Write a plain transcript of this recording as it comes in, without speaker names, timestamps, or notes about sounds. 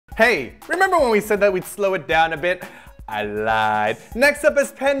Hey, remember when we said that we'd slow it down a bit? I lied. Next up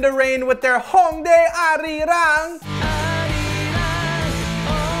is PandaRain with their Hongdae Arirang.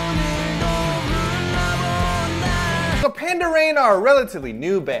 So PandaRain are a relatively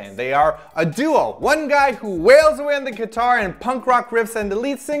new band. They are a duo. One guy who wails away on the guitar and punk rock riffs, and the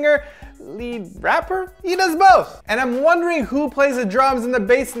lead rapper? He does both. And I'm wondering who plays the drums and the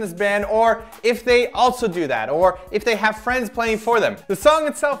bass in this band, or if they also do that, or if they have friends playing for them. The song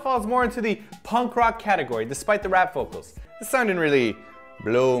itself falls more into the punk rock category, despite the rap vocals. The song didn't really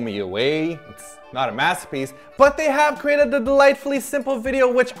blow me away. It's not a masterpiece, but they have created a delightfully simple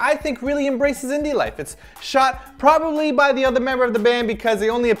video which I think really embraces indie life. It's shot probably by the other member of the band because they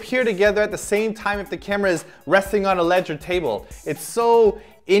only appear together at the same time if the camera is resting on a ledge or table. It's so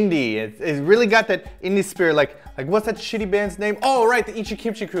indie. It's really got that indie spirit, like what's that shitty band's name? Oh right, the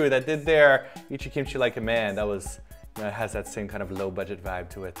Eatyourkimchi crew that did their Eatyourkimchi Like a Man. That was, has that same kind of low budget vibe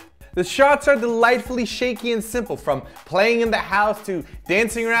to it. The shots are delightfully shaky and simple, from playing in the house to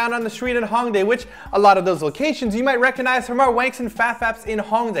dancing around on the street in Hongdae, which a lot of those locations you might recognize from our Wanks and Fafaps in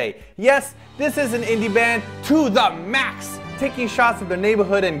Hongdae. Yes, this is an indie band to the max, taking shots of their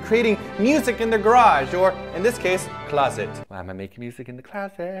neighborhood and creating music in their garage, or in this case, closet. Why am I making music in the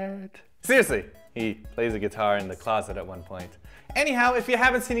closet? Seriously, he plays a guitar in the closet at one point. Anyhow, if you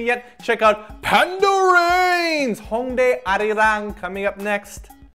haven't seen it yet, check out PandaRain's Hongdae Arirang coming up next.